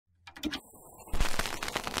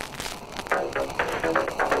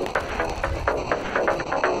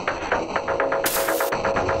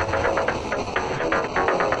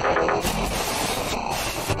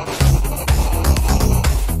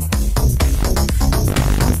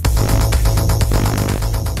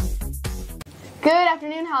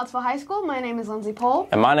Pottsville High School, my name is Lindsay Pohl.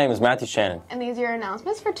 And my name is Matthew Shannon. And these are your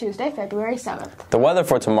announcements for Tuesday, February 7th. The weather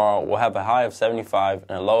for tomorrow will have a high of 75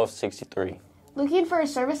 and a low of 63. Looking for a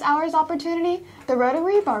service hours opportunity? The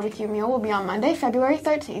Rotary Barbecue Meal will be on Monday, February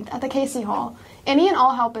 13th at the Casey Hall. Any and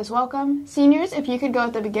all help is welcome. Seniors, if you could go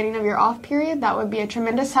at the beginning of your off period, that would be a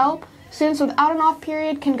tremendous help. Students without an off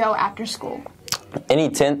period can go after school. Any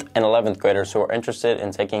 10th and 11th graders who are interested in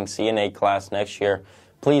taking CNA class next year,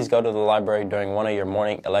 please go to the library during one of your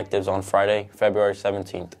morning electives on Friday, February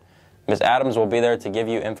 17th. Ms. Adams will be there to give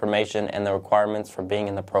you information and the requirements for being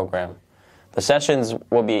in the program. The sessions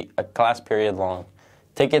will be a class period long.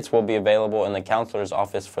 Tickets will be available in the counselor's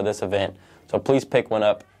office for this event, so please pick one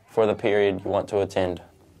up for the period you want to attend.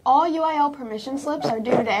 All UIL permission slips are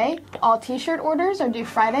due today. All t-shirt orders are due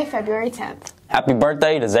Friday, February 10th. Happy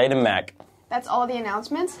birthday to Zayden Mack. That's all the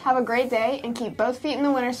announcements. Have a great day and keep both feet in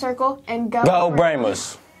the winner's circle and go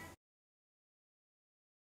Bramos!